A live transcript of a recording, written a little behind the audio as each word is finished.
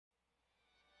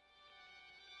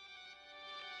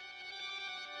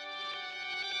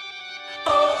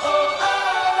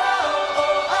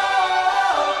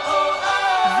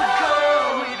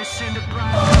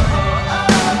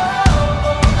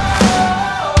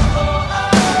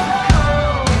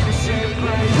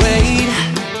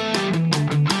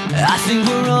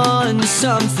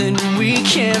something we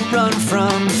can't run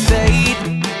from fate,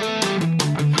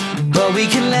 but we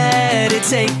can let it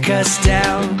take us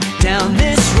down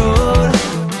this road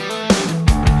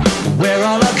where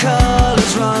all our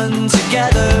colors run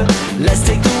together. Let's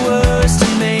take the worst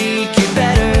and make it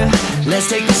better. Let's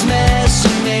take this mess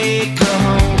and make a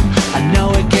home. I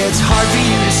know it gets hard for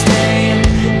you to stay,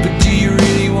 but do you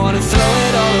really want to throw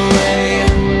it all away?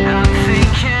 I'm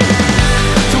thinking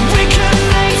that we could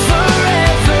make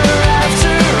forever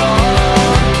after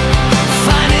all,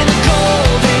 finding the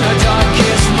gold in our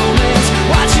darkest moments,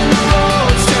 watching the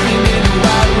roads turning into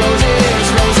wild roses,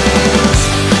 roses.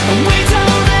 And we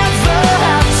don't ever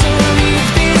have to leave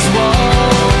these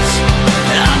walls.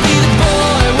 I'll be the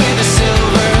boy with the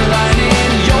silver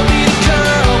lining, you'll be the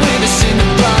girl with the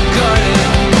Cinderblock Garden.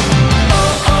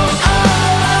 Oh, oh, oh,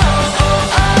 oh,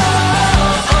 oh, oh,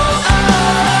 oh, oh.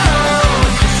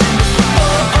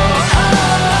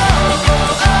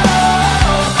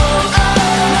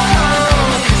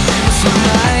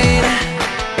 Tonight,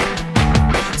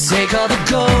 take all the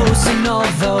ghosts and all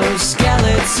those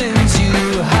skeletons